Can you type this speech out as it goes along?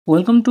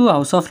Welcome to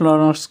House of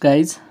Learners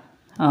guys.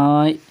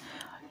 Uh,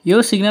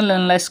 यो signal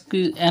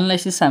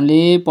analysis हामीले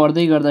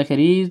पढ्दै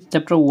गर्दाखेरि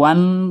च्याप्टर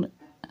 1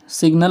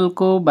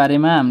 सिग्नलको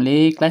बारेमा हामीले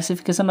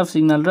क्लासिफिकेसन अफ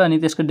सिग्नल र अनि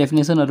त्यसको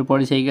डेफिनेसनहरु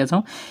पढिसकेका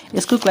छौं।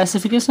 यसको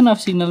क्लासिफिकेसन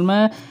अफ सिग्नलमा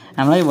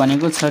हामीलाई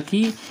भनेको छ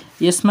कि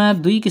यसमा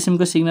दुई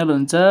किसिमको सिग्नल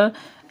हुन्छ।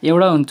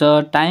 एउटा हुन्छ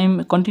टाइम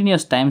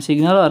कन्टिन्युअस टाइम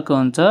सिग्नल, अर्को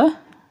हुन्छ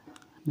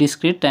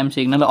डिस्क्रिट टाइम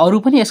सिग्नल। अरु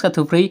पनि यसका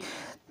थुप्रै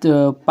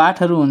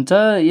पार्टहरु हुन्छ।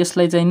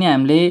 यसलाई चाहिँ नि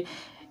हामीले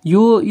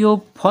यो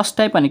फर्स्ट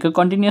टाइप भनेको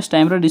कन्टिन्युअस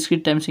टाइम र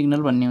डिस्क्रिट टाइम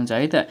सिग्नल भन्ने हुन्छ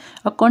है त।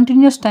 A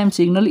continuous time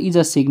signal is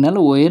a signal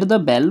where the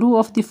value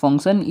of the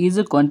function is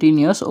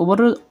continuous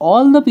over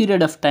all the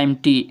period of time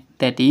t.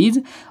 That is,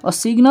 a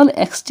signal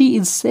xt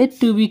is said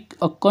to be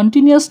a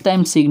continuous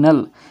time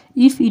signal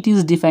if it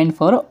is defined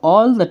for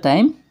all the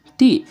time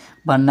t.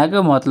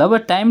 भन्नाको मतलब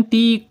time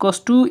t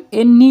equals to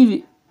any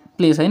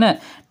place हैन।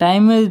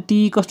 Time t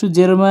equals to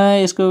 0 मा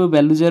यसको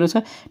value 0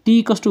 छ, t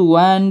equals to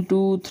 1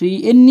 2 3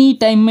 any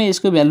टाइममा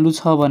यसको value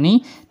छ भने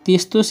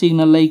त्यस्तो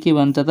सिग्नललाई के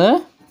भन्छ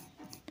त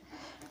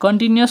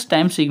कन्टिन्युअस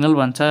टाइम सिग्नल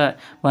भन्छ।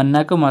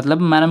 भन्नाको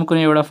मतलब मानौं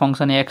कुनै एउटा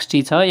फंक्सन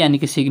xt छ, यानी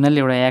कि सिग्नल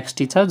एउटा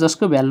xt छ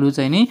जसको भ्यालु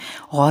चाहिँ नि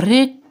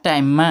हरेक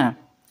टाइममा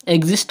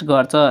एक्जिस्ट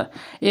गर्छ।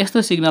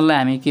 यस्तो सिग्नललाई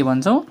हामी के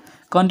भन्छौं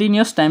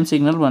कन्टिन्युअस टाइम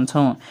सिग्नल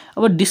भन्छौं।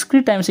 अब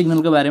डिस्क्रिट टाइम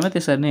सिग्नलको बारेमा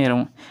त्यसरी नै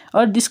हेरौं।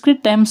 A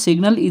discrete time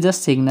signal is a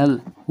signal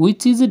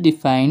which is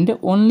defined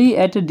only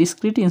at a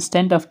discrete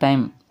instant of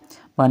time.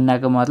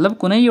 भन्नाको मतलब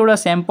कुनै एउटा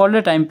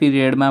स्याम्पल्ड टाइम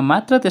पिरियडमा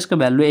मात्र त्यसको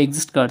भ्यालु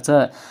एक्जिस्ट गर्छ।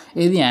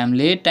 यदि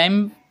हामीले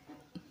टाइम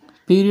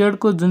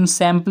पिरियडको जुन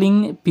स्याम्पलिङ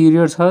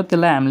पिरियड छ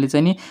त्यसलाई हामीले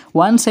चाहिँ नि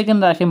 1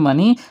 सेकेन्ड राख्यौं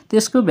भने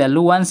त्यसको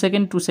value 1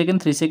 second 2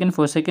 second 3 second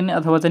 4 second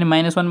अथवा चाहिँ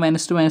 -1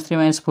 -2 -3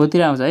 -4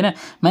 तिर आउँछ हैन।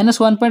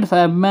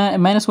 -1.5 मा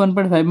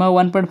 -1.5 मा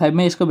 1.5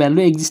 मा यसको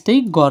भ्यालु एक्जिस्टै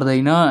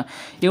गर्दैन।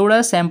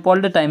 एउटा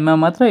स्याम्पल्ड टाइममा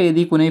मात्र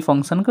यदि कुनै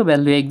फंक्सनको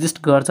भ्यालु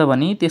एक्जिस्ट गर्छ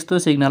भने त्यस्तो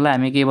सिग्नललाई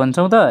हामी के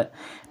भन्छौं त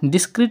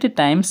discrete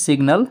time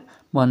signal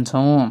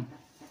भन्छौं।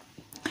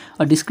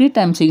 A discrete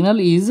time signal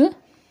is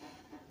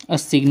a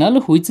signal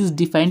which is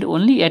defined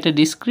only at a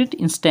discrete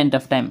instant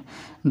of time.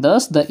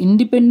 Thus, the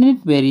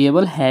independent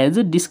variable has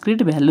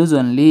discrete values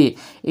only.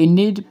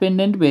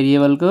 Independent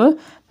variable को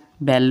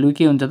value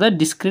के हुन्छ त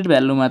discrete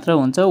value मात्र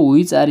हुन्छ,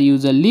 which are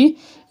usually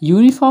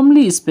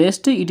uniformly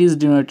spaced. It is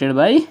denoted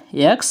by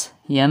x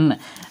n.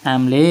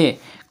 हामीले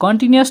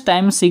continuous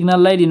time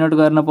signal लाई denote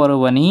गर्न पर्यो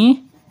भने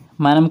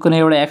मानौं कुनै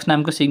एउटा x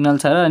नामको सिग्नल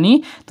छ र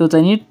अनि त्यो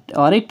चाहिँ नि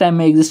हरेक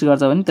टाइममा एक्जिस्ट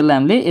गर्छ भने त्यसलाई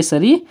हामीले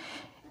यसरी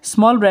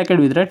स्मल ब्र्याकेट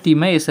भित्र t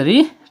मा यसरी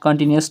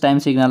कन्टिन्युअस टाइम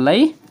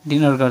सिग्नललाई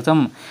डिनोट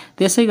गर्छौं।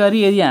 त्यसैगरी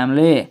यदि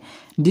हामीले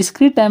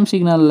डिस्क्रिट टाइम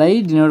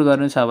सिग्नललाई डिनोट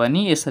गर्नु छ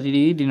भने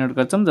यसरी डिनोट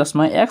गर्छौं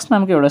जसमा x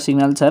नामको एउटा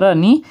सिग्नल छ र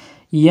अनि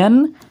n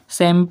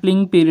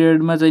स्याम्पलिङ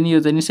पिरियडमा चाहिँ यो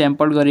चाहिँ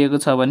स्याम्पल गरिएको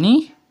छ भने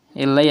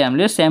यसलाई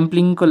हामीले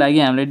स्याम्पलिङको लागि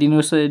हामीले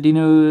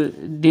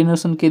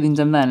डिनोसन के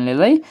दिन्छौं त हामीले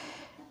यसलाई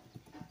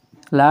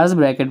लार्ज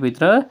ब्र्याकेट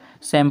भित्र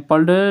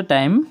स्याम्पल्ड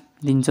टाइम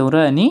दिन्छौं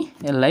र अनि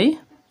यसलाई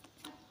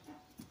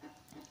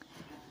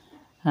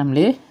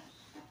हामीले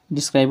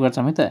डिस्क्राइब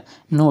गर्छौं है त।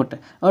 Note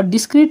a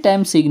discrete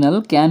time signal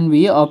can be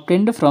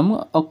obtained from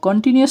a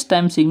continuous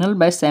time signal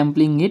by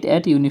sampling it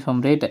at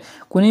uniform rate.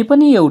 कुनै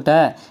पनि एउटा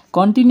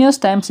कन्टिन्युअस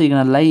टाइम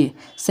सिग्नललाई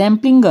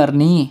स्याम्पलिङ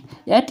गर्ने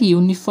एट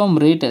युनिफर्म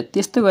रेट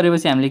त्यस्तो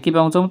गरेपछि हामीले के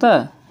पाउँछौं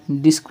त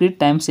discrete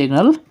time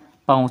signal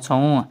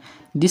पाउँछौं।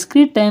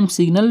 Discrete time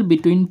signal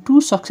between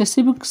two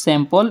successive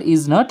sample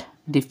is not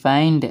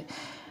defined.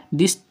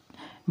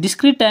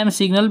 Discrete time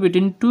signal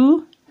between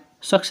two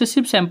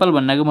successive sample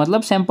भन्नाको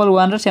मतलब स्याम्पल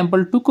 1 र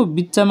स्याम्पल 2 को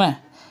बिचमा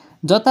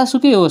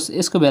जतासुकै होस्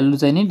यसको भ्यालु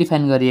चाहिँ नि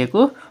डिफाइन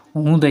गरिएको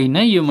हुँदैन।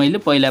 यो मैले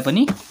पहिला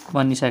पनि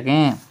भनिसके।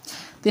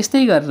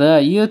 त्यस्तै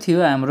गरेर यो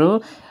थियो हाम्रो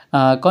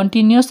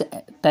कन्टिन्युअस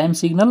टाइम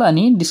सिग्नल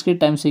अनि डिस्क्रिट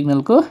टाइम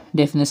सिग्नलको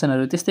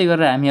डेफिनेसनहरु। त्यस्तै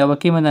गरेर हामी अब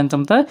केमा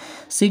जान्छौं त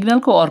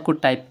सिग्नलको अर्को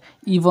टाइप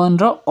इभन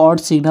र odd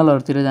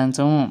सिग्नलहरुतिर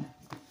जान्छौं।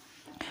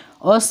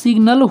 A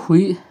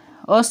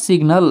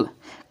signal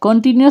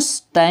continuous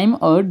time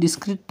or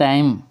discrete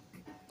time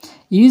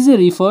is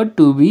referred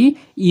to be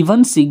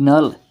even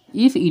signal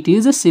if it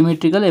is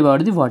symmetrical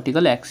about the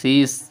vertical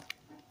axis.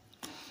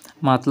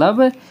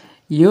 मतलब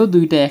यो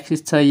दुईटा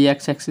एक्सिस छ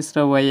x एक्सिस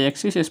र y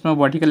एक्सिस। यसमा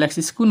वर्टिकल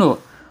एक्सिस कुन हो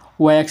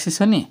y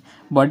axis हो नि।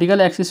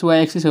 वर्टिकल एक्सिस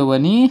y एक्सिस हो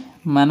भने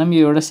मानौं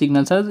यो एउटा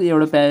सिग्नल छ,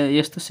 एउटा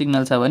यस्तो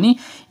सिग्नल छ भने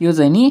यो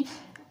चाहिँ नि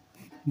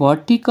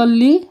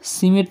भर्टिकल्ली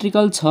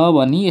सिमेट्रिकल छ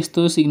भने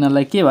यस्तो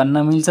सिग्नललाई के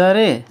भन्न मिल्छ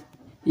रे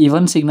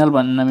इभन सिग्नल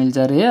भन्न मिल्छ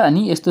रे।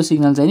 अनि यस्तो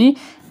सिग्नल चाहिँ नि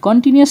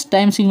कन्टिन्युअस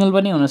टाइम सिग्नल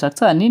पनि हुन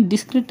सक्छ अनि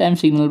डिस्क्रिट टाइम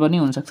सिग्नल पनि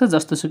हुन सक्छ,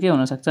 जस्तोसुकै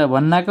हुन सक्छ।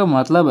 भन्नाको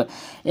मतलब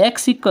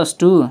x इक्वल्स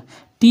टु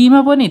t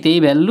मा पनि त्यही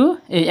भ्यालु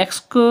x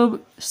को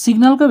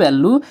सिग्नलको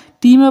भ्यालु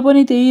t मा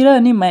पनि त्यही र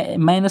अनि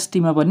माइनस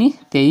t मा पनि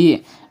त्यही।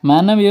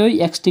 मानव यो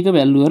xt को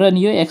भ्यालु हो र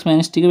अनि यो x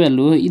 - t को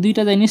भ्यालु हो, यी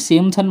दुईटा चाहिँ नि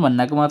सेम छन्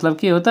भन्नाको मतलब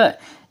के हो त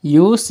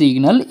यो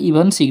सिग्नल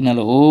इभन सिग्नल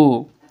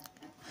हो।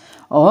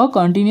 A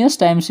continuous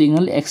time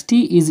signal xt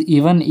is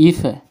even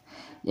if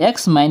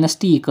x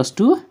 - t equals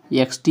to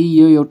xt।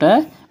 यो एउटा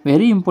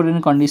भेरी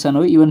इम्पोर्टेन्ट कन्डिसन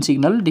हो इभन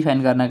सिग्नल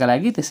डिफाइन गर्नका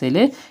लागि,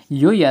 त्यसैले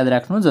यो याद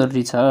राख्नु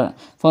जरुरी छ।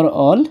 For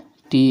all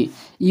t.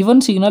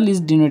 Even signal is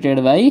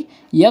denoted by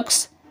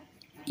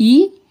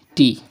XET.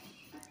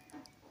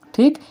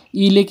 ठीक,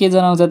 ई ले के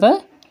जनाउँछ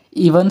त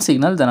इभन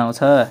सिग्नल जनाउँछ।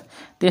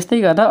 त्यस्तै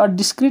गरेर a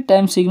discrete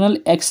time signal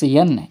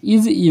xn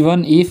is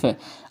even if,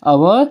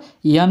 अब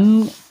n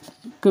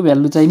को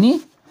भ्यालु चाहिँ नि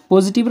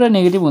पोजिटिभ र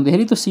नेगेटिभ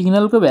हुँदाखेरि त्यो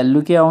सिग्नलको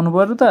भ्यालु के आउनु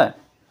पर्यो त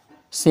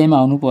सेम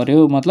आउनु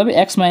पर्यो। मतलब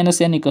x - n =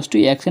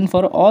 xn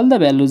for all the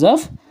values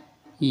of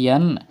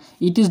n।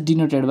 It is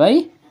denoted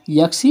by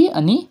xc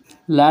अनि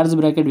लार्ज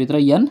ब्राकेट भित्र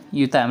n।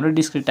 यो त हाम्रो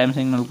डिस्क्रिट टाइम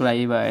सिग्नलको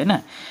लागि भयो हैन।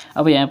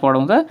 अब यहाँ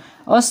पढौँ त,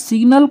 a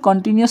signal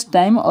continuous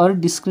time or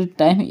discrete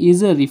time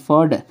is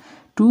referred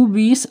to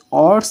be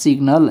odd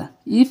signal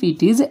if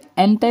it is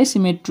anti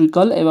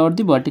symmetrical about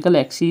the vertical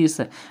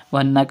axis.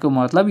 भन्नाको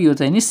मतलब यो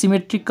चाहिँ नि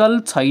सिमेट्रिकल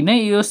छैन,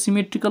 यो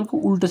सिमेट्रिकलको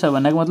उल्टो छ।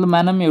 भन्नाको मतलब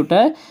मानौँ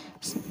एउटा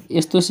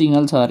यस्तो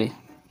सिग्नल छ अरे,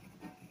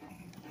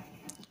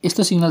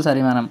 यस्तो सिग्नल छ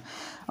अरे मानौँ।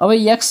 अब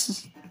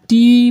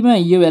xt मा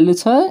यो भ्यालु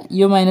छ,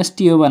 यो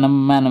 -t हो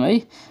मानौँ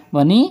है,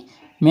 भने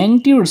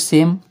म्याग्निट्युड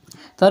सेम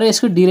तर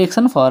यसको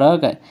डिरेक्सन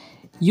फरक।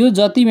 यो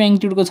जति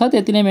म्याग्निट्युडको छ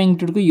त्यति नै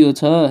म्याग्निट्युडको यो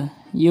छ।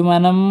 यो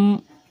मानौँ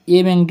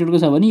ए म्याग्निट्युडको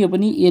छ भने यो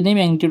पनि ए नै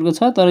म्याग्निट्युडको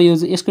छ, तर यो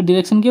यसको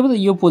डिरेक्सन के भयो त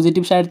यो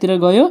पोजिटिभ साइडतिर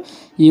गयो,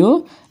 यो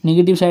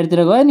नेगेटिभ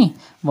साइडतिर गयो नि,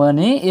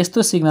 भने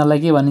यस्तो सिग्नललाई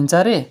के भनिन्छ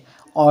अरे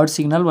अड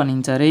सिग्नल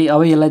भनिन्छ अरे।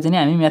 अब यसलाई चाहिँ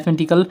हामी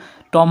म्याथमेटिकल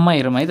टर्ममा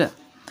हेरौँ है त।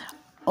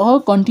 A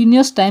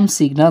continuous time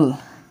signal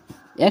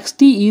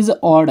xt is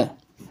odd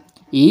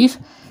if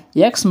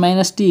x -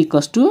 t =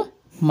 -xt,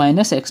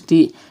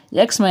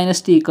 x -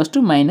 t =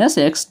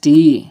 -xt।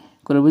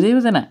 कुरा बुझ्यो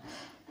बुझेन?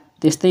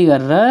 त्यस्तै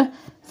गरेर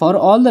for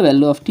all the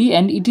value of t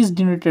and it is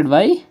denoted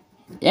by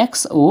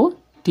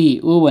XOT,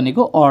 ओ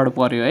भनेको अड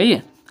पर्यो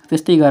है।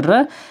 त्यस्तै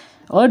गरेर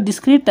a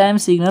discrete time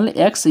signal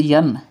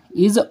xn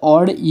is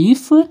odd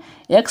if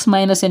x -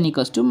 n =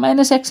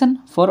 -xn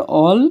for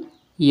all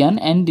n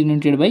and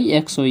denoted by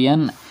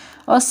XON।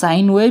 A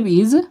sign wave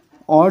is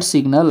odd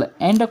signal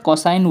and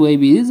cosine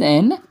wave is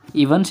an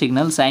even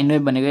signal. Sign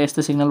wave भनेको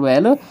यस्तो signal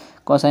भइहाल्यो,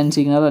 cosine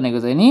signal भनेको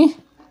चाहिँ नि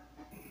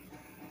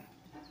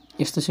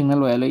यस्तो signal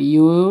भइहाल्यो।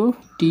 यो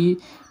t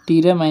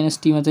र -t मा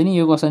चाहिँ नि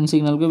यो कोसाइन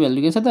सिग्नलको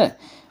भ्यालु के छ त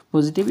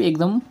पोजिटिभ,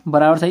 एकदम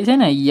बराबर छ कि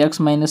छैन। x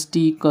 -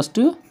 t =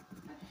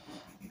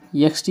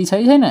 xt छ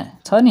कि छैन,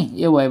 छ नि।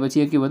 यो भएपछि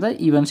यो के भयो त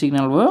इभन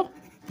सिग्नल भयो,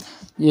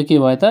 यो के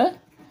भयो त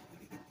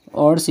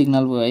अड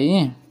सिग्नल भयो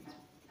है।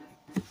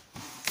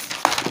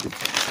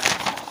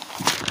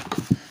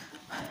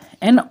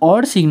 An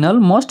odd signal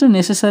must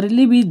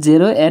necessarily be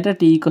 0 at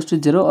t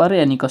 = 0 or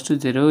n =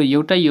 0।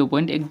 एउटा यो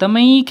पोइन्ट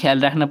एकदमै ख्याल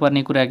राख्न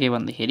पर्ने कुरा के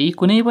भन्दाखेरि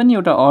कुनै पनि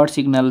एउटा अड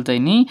सिग्नल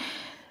चाहिँ नि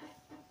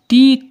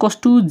t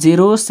 =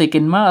 0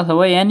 सेकेन्डमा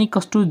अथवा n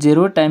 =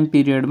 0 टाइम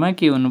पिरियडमा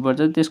के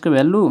हुनुपर्छ, त्यसको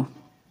भ्यालु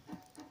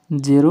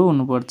 0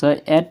 हुनुपर्छ।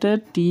 At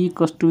t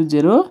 =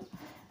 0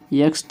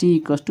 xt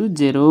 =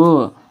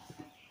 0।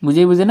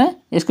 बुझे बुझेन?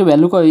 यसको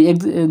भ्यालु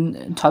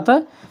छ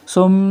त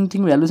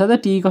समथिङ भ्यालु छ त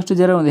t =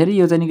 0 हुँदाखेरि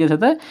यो चाहिँ के छ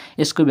त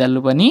यसको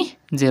भ्यालु पनि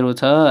 0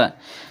 छ।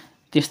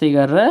 त्यस्तै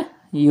गरेर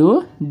यो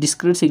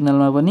डिस्क्रिट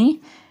सिग्नलमा पनि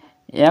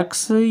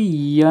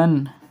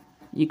xn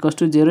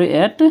 = 0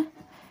 एट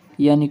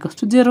n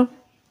 = 0,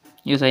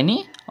 यो चाहिँ नि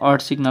अड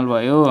सिग्नल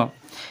भयो।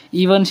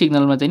 इभन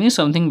सिग्नलमा चाहिँ नि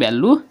समथिङ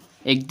भ्यालु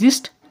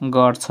एक्जिस्ट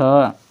गर्छ।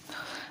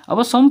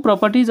 अब some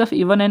properties of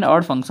even and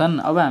odd function.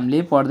 अब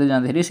हामीले पढ्दै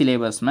जाँदाखेरि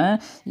सिलेबसमा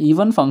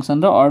इभन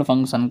फङ्सन र अड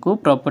फङ्सनको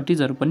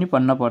प्रपर्टिजहरू पनि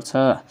पढ्न पर्छ।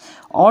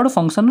 अड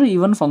फङ्सन र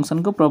इभन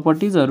फङ्सनको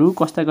प्रपर्टिजहरू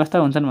कस्ता कस्ता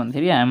हुन्छन्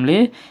भन्दाखेरि हामीले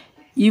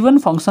इभन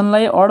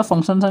फङ्सनलाई अड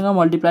फङ्सनसँग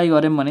मल्टिप्लाई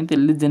गऱ्यौँ भने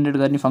त्यसले जेनेरेट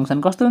गर्ने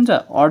फङ्सन कस्तो हुन्छ,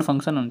 अड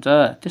फङ्सन हुन्छ।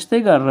 त्यस्तै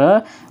गरेर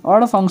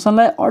अड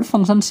फङ्सनलाई अड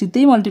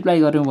फङ्सनसितै मल्टिप्लाई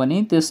गऱ्यौँ भने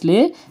त्यसले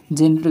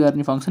जेनेरेट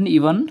गर्ने फङ्सन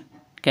इभन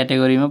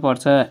क्याटेगोरीमा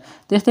पर्छ।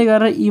 त्यस्तै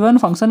गरेर even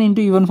function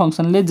into even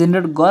फङ्सनले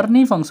generate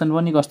गर्ने फङ्सन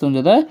पनि कस्तो हुन्छ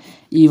त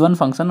इभन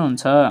फङ्सन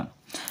हुन्छ।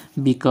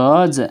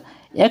 बिकज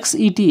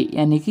XET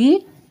यानि कि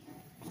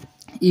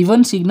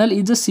even signal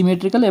is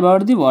symmetrical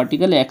about the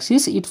vertical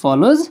axis it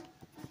follows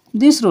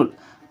this rule.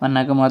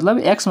 भन्नाको मतलब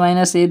x -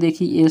 a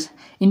देखि s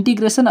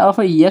integration of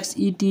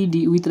XET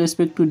with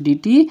respect to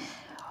dt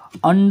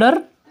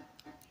under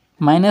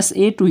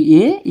 -a to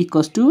a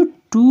 =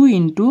 2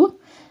 into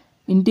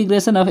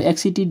integration of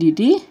XET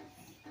dt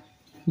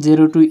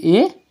 0 to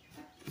a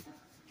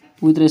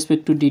with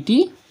respect to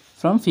dt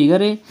from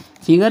figure A.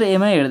 Figure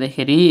एमा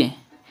हेर्दाखेरि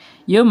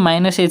यो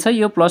 -a छ,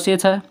 यो +a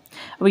छ।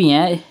 अब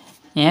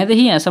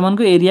यहाँदेखि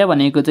यहाँसम्मको area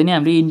भनेको चाहिँ नि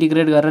हामीले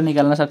इन्टिग्रेट गरेर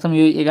निकाल्न सक्छौँ।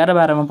 यो 11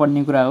 12 मा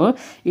पढ्ने कुरा हो।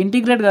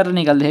 इन्टिग्रेट गरेर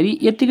निकाल्दाखेरि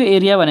यतिको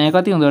एरिया भनेको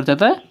कति हुँदो रहेछ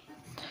त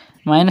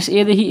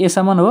 -a देखि a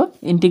सम्म हो।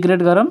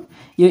 इन्टिग्रेट गरौँ,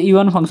 यो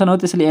इभन फङ्सन हो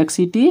त्यसले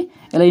XET,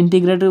 यसलाई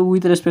integrate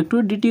with respect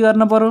to dt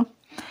गर्न पर्यो।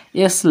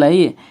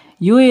 यसलाई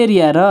यो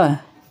एरिया र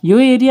यो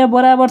एरिया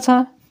बराबर छ,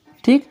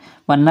 ठीक।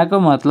 भन्नाको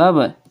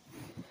मतलब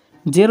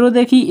 0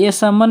 देखि a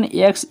सम्म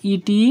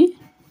XET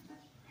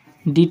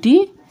dt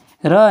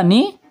र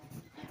अनि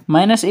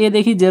 -a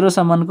देखि 0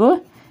 सम्मको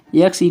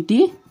XET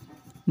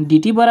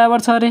dt बराबर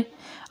छ अरे।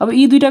 अब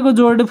यी दुईटाको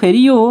जोड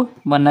फेरि यो हो।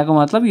 भन्नाको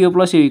मतलब यो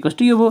प्लस यो इक्वल्स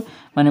टु यो भयो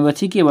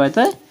भनेपछि के भयो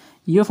त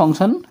यो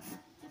फङ्सन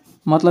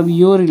मतलब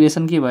यो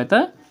रिलेसन के भयो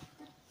त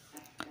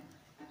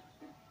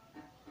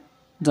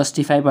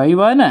जस्टिफाई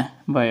भएन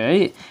भयो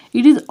है।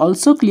 It is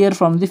also clear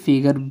from the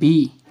figure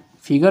be.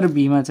 Figure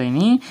बीमा चाहिँ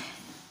नि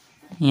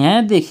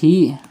यहाँदेखि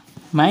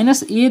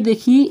 -a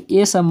देखि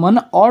a सम्म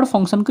अड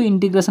फङ्सनको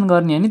इन्टिग्रेसन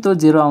गर्ने हो नि, त्यो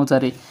 0 आउँछ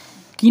अरे।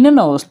 किन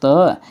नहोस्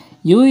त,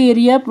 यो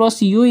एरिया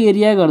प्लस यो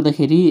एरिया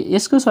गर्दाखेरि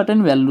यसको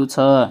सर्टेन भ्यालु छ,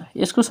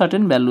 यसको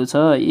सर्टेन भ्यालु छ।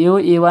 यो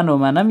a1 हो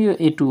मानौँ, यो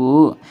a2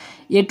 हो।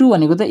 a2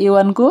 भनेको त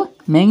a1 को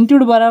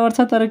म्याग्निट्युड बराबर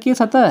छ, तर के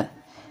छ त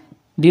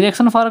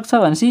डिरेक्सन फरक छ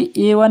भनेपछि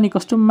a1 =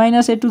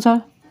 -a2 छ।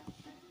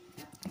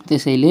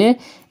 त्यसैले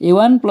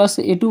a1 +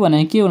 a2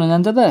 भनेको के हुन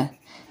जान्छ त,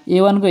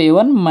 a1 को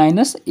a1 -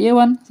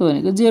 a1, त्यो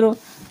भनेको 0।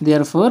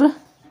 देयरफोर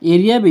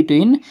एरिया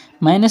बिट्विन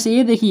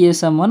 -a देखि a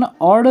सम्म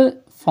odd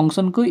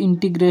फङ्सनको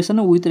integration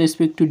with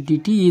respect to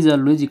dt is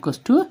always equals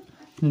to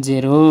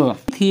 0।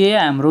 थिए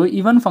हाम्रो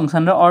इभन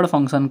फङ्सन र अड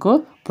फङ्सनको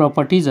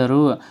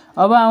प्रपर्टिजहरू।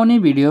 अब आउने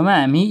भिडियोमा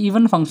हामी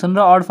इभन फङ्सन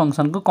र अड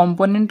फङ्सनको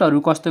कम्पोनेन्टहरू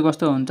कस्तो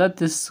कस्तो हुन्छ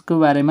त्यसको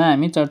बारेमा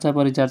हामी चर्चा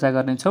परिचर्चा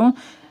गर्नेछौँ।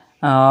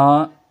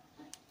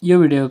 यो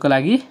भिडियोको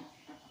लागि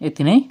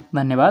यति नै,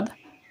 धन्यवाद।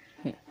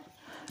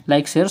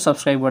 लाइक, सेयर,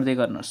 सब्स्क्राइब गर्दै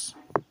गर्नुहोस्।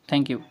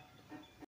 Thank you.